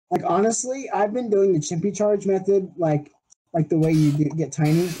Like honestly, I've been doing the chimpy charge method, like the way you get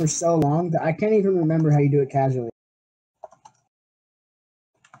tiny for so long that I can't even remember how you do it casually.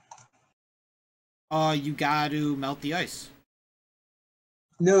 You gotta melt the ice.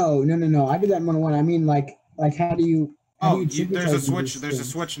 No. I did that in 101. I mean, like how do you chimpy There's a charge switch. these There's a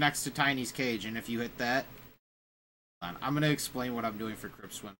things? switch next to Tiny's cage, and if you hit that, I'm gonna explain what I'm doing for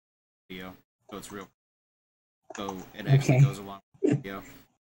Crypt Swim video, so it's real. So it actually Okay. goes along with the video.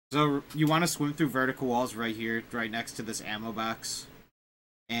 So you want to swim through vertical walls right here, right next to this ammo box.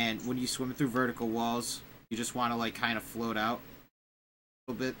 And when you swim through vertical walls, you just want to like kind of float out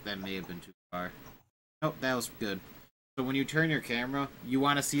a little bit. That may have been too far. Nope, that was good. So when you turn your camera, you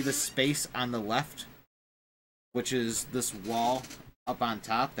want to see the space on the left, which is this wall up on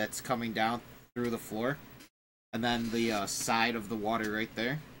top that's coming down through the floor. And then the side of the water right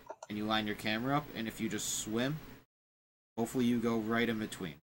there. And you line your camera up, and if you just swim, hopefully you go right in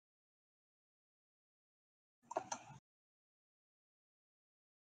between.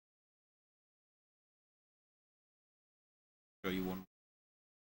 Show you one.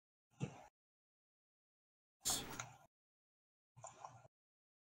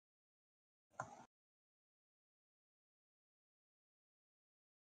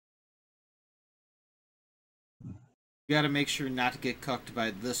 You gotta make sure not to get cucked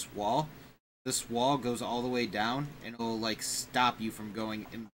by this wall. This wall goes all the way down, and it'll like stop you from going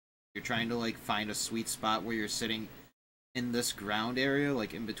in. You're trying to like find a sweet spot where you're sitting in this ground area,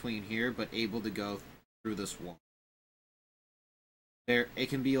 like in between here, but able to go through this wall. There, it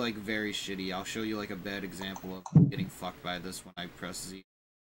can be like very shitty. I'll show you like a bad example of getting fucked by this when I press Z.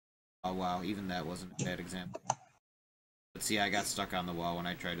 Oh wow, even that wasn't a bad example. But see, I got stuck on the wall when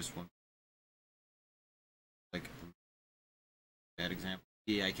I tried to swim. Like, bad example.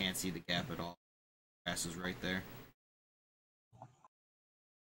 See, I can't see the gap at all. Grass is right there.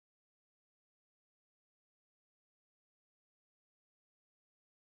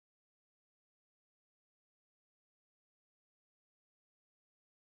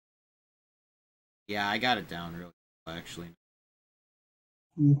 Yeah, I got it down really well, actually.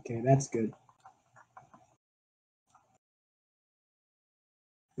 Okay, that's good.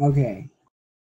 Okay.